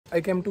I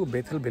came to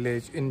Bethel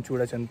village in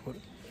Chudachandpur.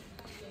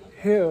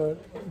 Here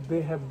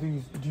they have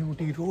these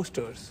duty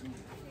rosters,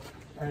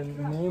 and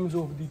names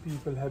of the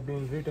people have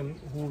been written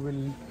who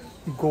will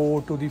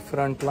go to the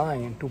front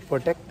line to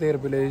protect their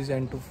village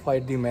and to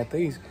fight the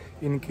Meiteis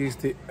in case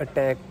they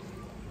attack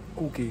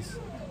Kukis.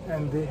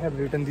 And they have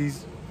written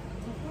these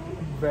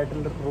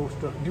battle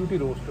roster, duty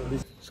roster.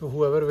 So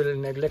whoever will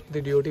neglect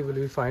the duty will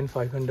be fined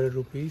 500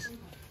 rupees,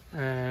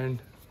 and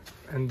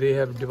they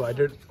have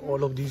divided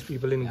all of these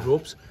people in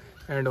groups,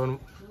 and on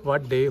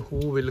what day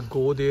who will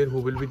go there, who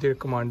will be their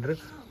commander,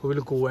 who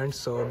will go and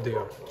serve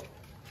there,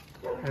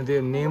 and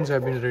their names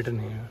have been written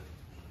here.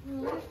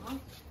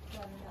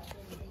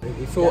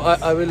 So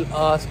I will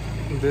ask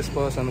this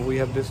person. We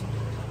have this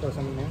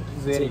person named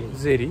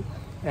Zeri,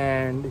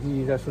 and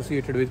he is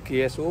associated with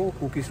KSO,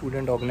 Kuki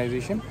Student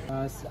Organization.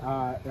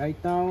 Right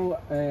now,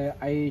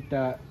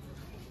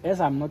 as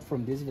I'm not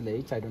from this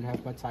village, I don't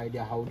have much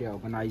idea how they're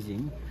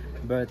organizing,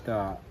 but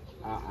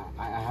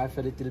I have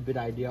a little bit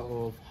idea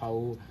of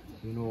how,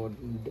 you know,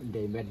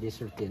 they met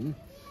this routine.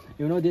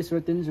 You know, these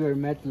routines were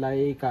met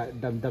like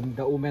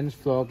the women's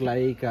flock,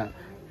 like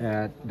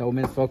the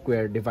women's flock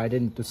were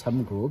divided into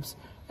some groups,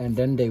 and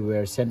then they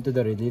were sent to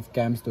the relief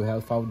camps to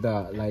help out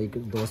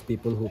those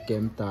people who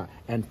came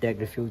and take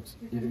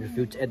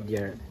refuge at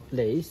their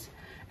place.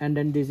 And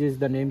then this is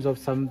the names of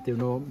some, you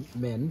know,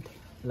 men,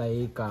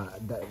 like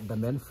the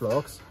men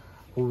flocks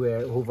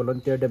who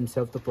volunteered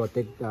themselves to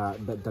protect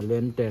the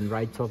land and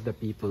rights of the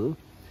people.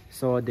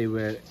 So they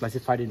were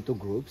classified into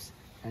groups,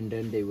 and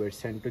then they were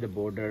sent to the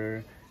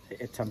border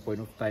at some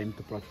point of time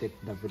to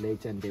protect the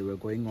village, and they were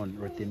going on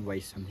routine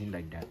wise, something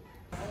like that.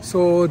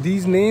 So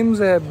these names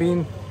have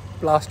been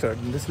plastered.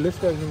 This list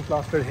has been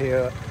plastered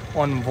here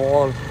on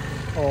wall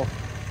of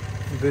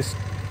this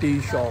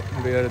tea shop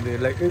where they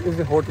it's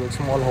a hotel,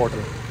 small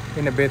hotel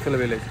in a Bethel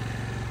village.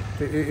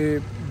 A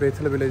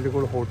Bethel village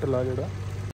called hotel.